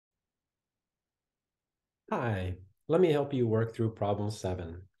Hi, let me help you work through problem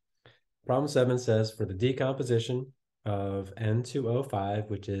 7. Problem 7 says for the decomposition of N2O5,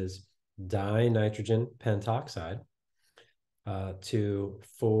 which is dinitrogen pentoxide, to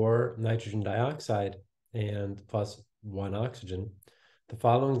 4 nitrogen dioxide and plus 1 oxygen, the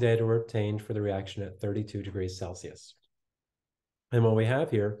following data were obtained for the reaction at 32 degrees Celsius. And what we have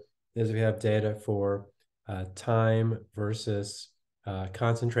here is we have data for time versus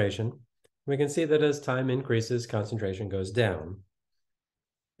concentration. We can see that as time increases, concentration goes down.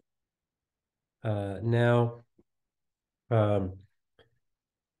 A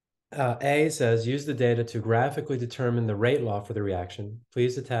says, use the data to graphically determine the rate law for the reaction.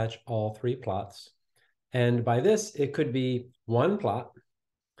 Please attach all 3 plots. And by this, it could be one plot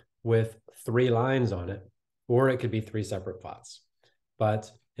with 3 lines on it, or it could be 3 separate plots.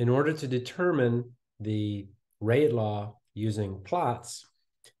 But in order to determine the rate law using plots,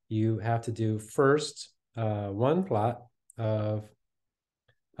 you have to do first one plot of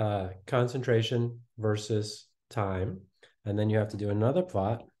concentration versus time, and then you have to do another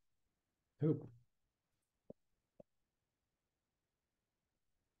plot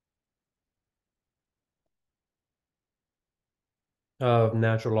of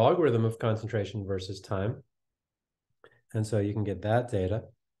natural logarithm of concentration versus time. And so you can get that data.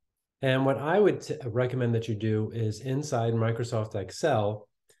 And what I would recommend that you do is inside Microsoft Excel,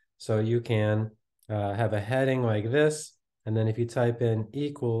 so you can have a heading like this, and then if you type in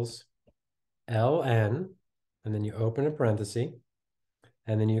equals ln, and then you open a parenthesis,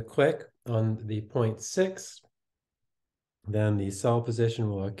 and then you click on the 0.6, then the cell position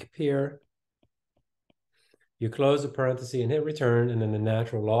will appear. You close the parenthesis and hit return, and then the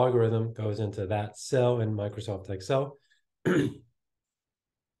natural logarithm goes into that cell in Microsoft Excel. And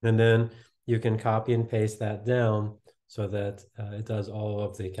then you can copy and paste that down so that it does all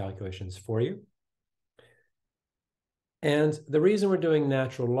of the calculations for you. And the reason we're doing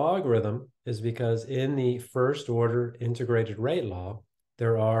natural logarithm is because in the first order integrated rate law,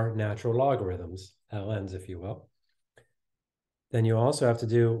 there are natural logarithms, ln's if you will. Then you also have to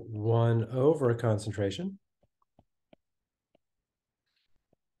do 1 over concentration.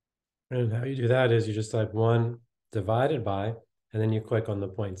 And how you do that is you just type 1 divided by, and then you click on the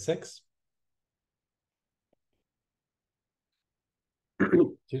 0.6.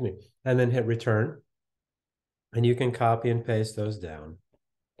 Excuse me, and then hit return. And you can copy and paste those down.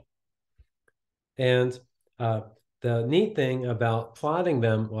 And the neat thing about plotting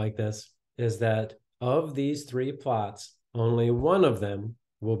them like this is that of these 3 plots, only one of them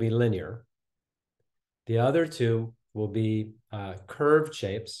will be linear. The other 2 will be curved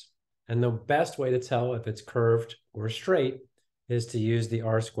shapes. And the best way to tell if it's curved or straight is to use the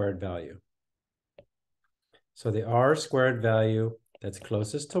r-squared value. So the r-squared value that's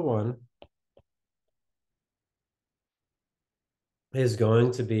closest to 1 is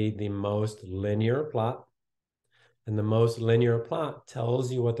going to be the most linear plot. And the most linear plot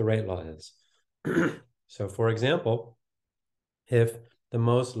tells you what the rate law is. So for example, if the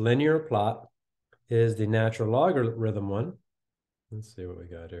most linear plot is the natural logarithm one, let's see what we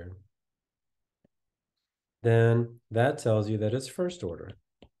got here, then that tells you that it's first order.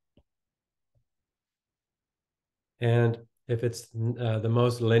 And if it's the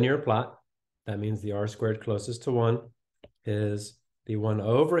most linear plot, that means the r-squared closest to 1 is the 1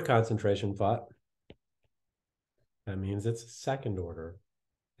 over concentration plot. That means it's second order.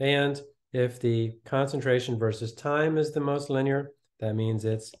 And if the concentration versus time is the most linear, that means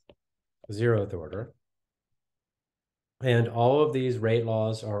it's 0th order. And all of these rate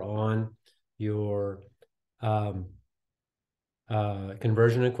laws are on your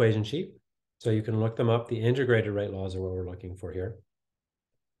conversion equation sheet. So you can look them up. The integrated rate laws are what we're looking for here.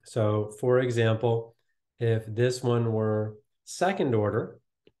 So for example, if this one were second order,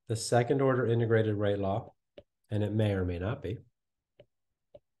 the second order integrated rate law, and it may or may not be,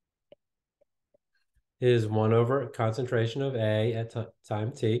 is 1 over concentration of A at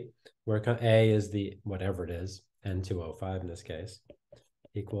time t, where A is the whatever it is, N2O5 in this case,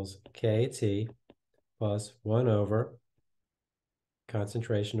 equals KT plus 1 over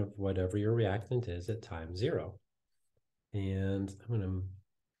concentration of whatever your reactant is at time 0. And I'm going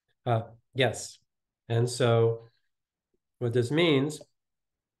to, yes. And so what this means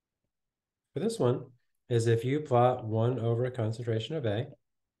for this one is if you plot 1 over concentration of A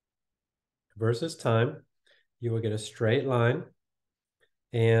versus time, you will get a straight line.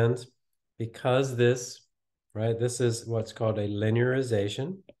 And because this, right, this is what's called a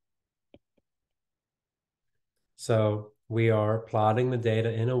linearization. So we are plotting the data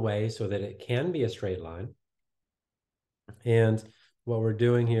in a way so that it can be a straight line. And what we're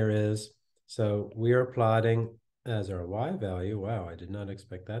doing here is So we are plotting as our y value. Wow, I did not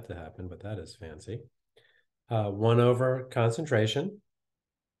expect that to happen, but that is fancy. 1 over concentration.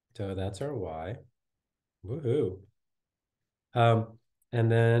 So that's our y. Woohoo. And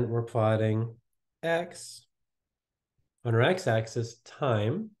then we're plotting x on our x-axis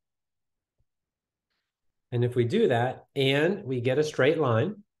time. And if we do that and we get a straight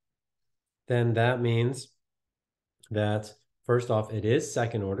line, then that means that first off, it is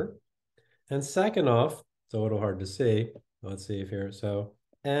second order. And second off, it's a little hard to see. Let's see if here. So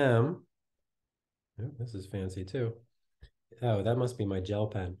m, oh, this is fancy too. Oh, that must be my gel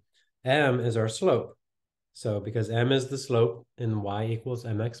pen. M is our slope. So because m is the slope in y equals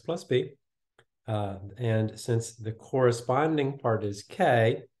mx plus b, and since the corresponding part is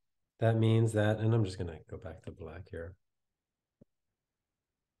k, that means that, and I'm just going to go back to black here.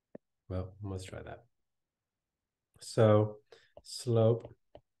 Well, let's try that. So slope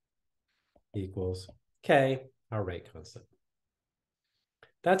equals k, our rate constant.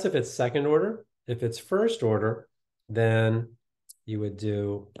 That's if it's second order. If it's first order, then you would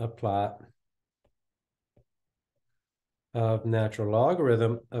do a plot of natural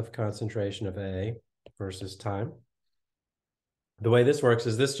logarithm of concentration of A versus time. The way this works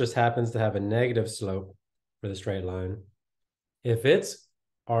is this just happens to have a negative slope for the straight line. If it's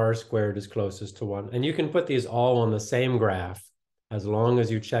r squared is closest to 1, and you can put these all on the same graph as long as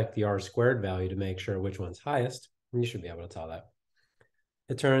you check the r squared value to make sure which one's highest, and you should be able to tell that.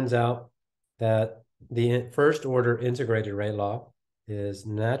 It turns out that the first order integrated rate law is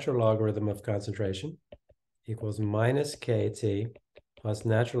natural logarithm of concentration equals minus kt plus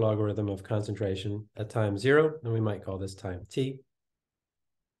natural logarithm of concentration at time 0, and we might call this time t.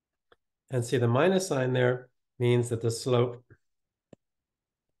 And see, the minus sign there means that the slope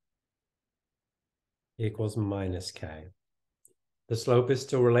equals minus k. The slope is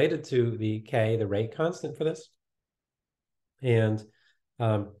still related to the k, the rate constant for this. And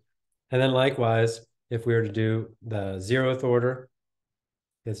then likewise, if we were to do the 0th order,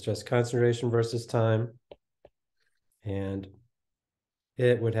 it's just concentration versus time. And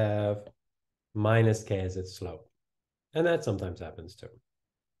it would have minus k as its slope. And that sometimes happens too.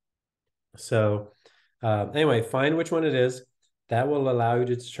 So anyway, find which one it is. That will allow you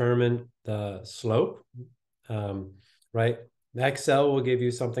to determine the slope, right? Excel will give you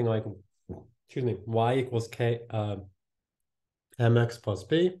something like, excuse me, y equals k mx plus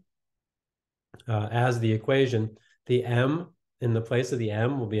b as the equation. The m in the place of the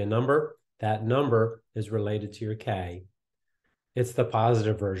m will be a number. That number is related to your k. It's the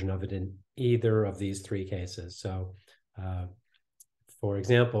positive version of it in either of these three cases. So for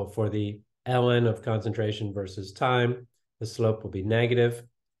example, for the ln of concentration versus time, the slope will be negative.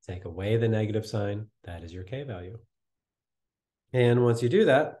 Take away the negative sign. That is your k value. And once you do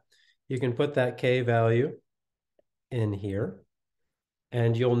that, you can put that k value in here.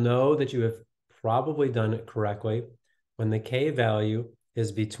 And you'll know that you have probably done it correctly when the k value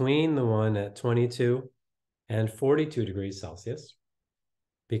is between the one at 22 and 42 degrees Celsius,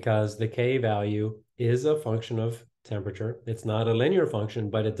 because the k value is a function of temperature. It's not a linear function,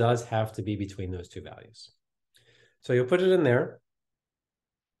 but it does have to be between those two values. So you'll put it in there.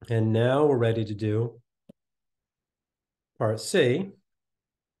 And now we're ready to do part C.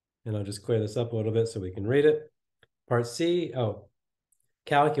 And I'll just clear this up a little bit so we can read it. Part C,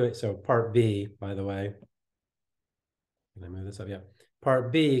 calculate. So part B, by the way. Can I move this up? Yeah.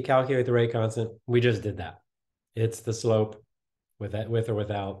 Part B, calculate the rate constant. We just did that. It's the slope with or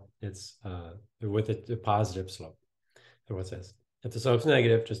without. It's with a positive slope. So what it says? If the slope's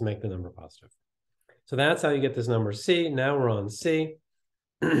negative, just make the number positive. So that's how you get this number C. Now we're on C.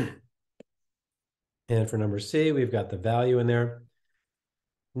 And for number C, we've got the value in there.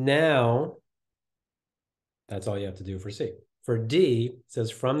 Now, that's all you have to do for C. For D, it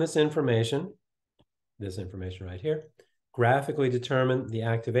says from this information right here, graphically determine the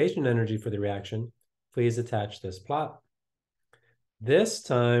activation energy for the reaction. Please attach this plot. This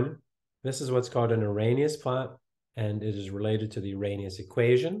time, this is what's called an Arrhenius plot, and it is related to the Arrhenius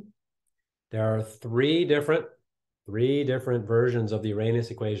equation. There are three different versions of the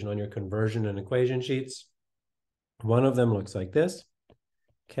Arrhenius equation on your conversion and equation sheets. One of them looks like this.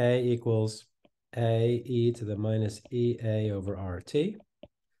 K equals A e to the minus EA over RT.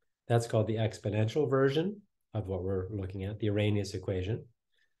 That's called the exponential version of what we're looking at, the Arrhenius equation.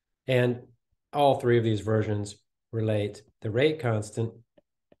 And all three of these versions relate the rate constant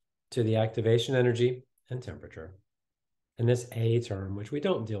to the activation energy and temperature. And this A term, which we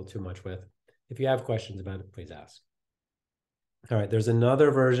don't deal too much with, if you have questions about it, please ask. All right, there's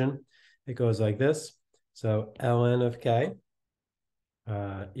another version. It goes like this. So ln of K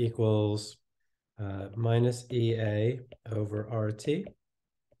equals minus EA over RT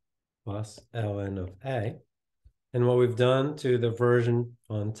plus ln of A. And what we've done to the version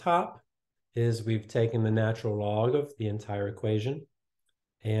on top is we've taken the natural log of the entire equation,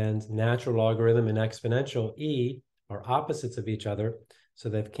 and natural logarithm and exponential E are opposites of each other. So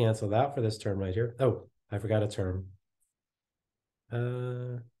they've canceled out for this term right here. Oh, I forgot a term.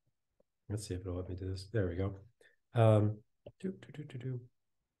 Let's see if it'll let me do this. There we go. Oh,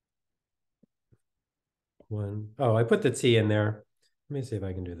 I put the T in there. Let me see if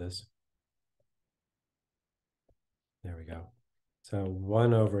I can do this. There we go. So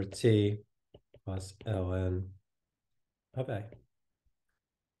 1 over T plus ln of A.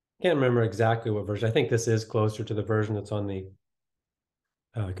 Can't remember exactly what version. I think this is closer to the version that's on the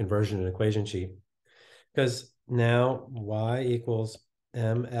conversion and equation sheet. Because now y equals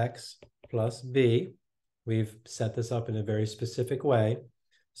mx plus b. We've set this up in a very specific way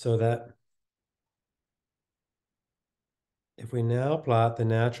so that if we now plot the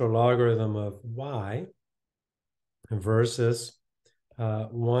natural logarithm of y versus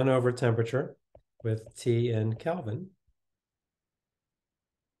 1 over temperature with T in Kelvin,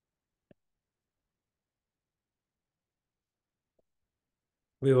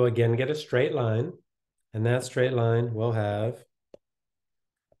 we will again get a straight line, and that straight line will have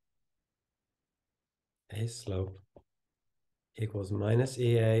a slope equals minus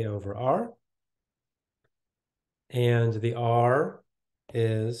EA over R. And the R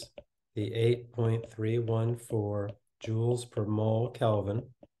is the 8.314 joules per mole Kelvin,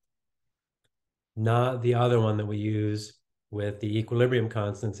 not the other one that we use with the equilibrium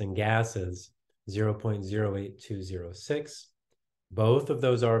constants in gases, 0.08206. Both of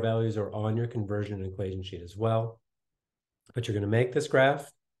those R values are on your conversion and equation sheet as well. But you're going to make this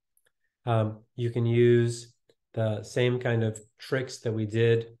graph. You can use the same kind of tricks that we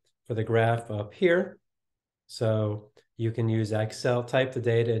did for the graph up here. So you can use Excel, type the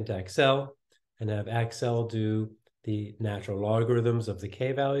data into Excel, and have Excel do the natural logarithms of the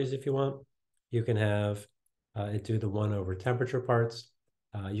K values if you want. You can have it do the 1 over temperature parts.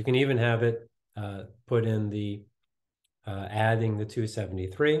 You can even have it put in the adding the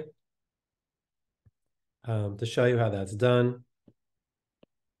 273 to show you how that's done.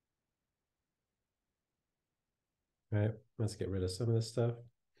 All right, let's get rid of some of this stuff.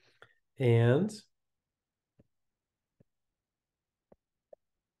 And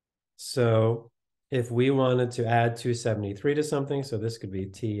so if we wanted to add 273 to something, so this could be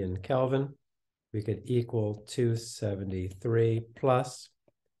T in Kelvin, we could equal 273 plus,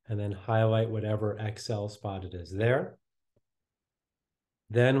 and then highlight whatever Excel spot it is there.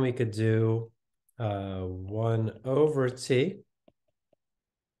 Then we could do 1 over T,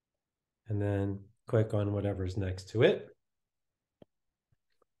 and then click on whatever's next to it.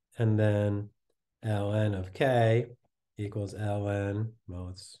 And then ln of K equals ln, well,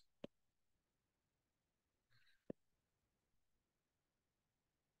 it's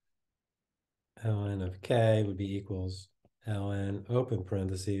ln of K would be equals ln open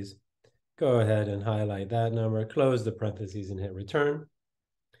parentheses. Go ahead and highlight that number, close the parentheses, and hit return.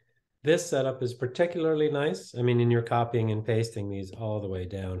 This setup is particularly nice. I mean, and you're copying and pasting these all the way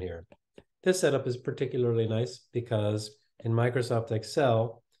down here. This setup is particularly nice because in Microsoft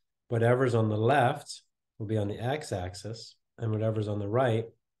Excel, whatever's on the left will be on the x-axis, and whatever's on the right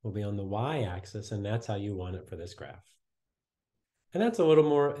will be on the y-axis, and that's how you want it for this graph. And that's a little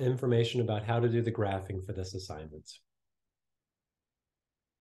more information about how to do the graphing for this assignment.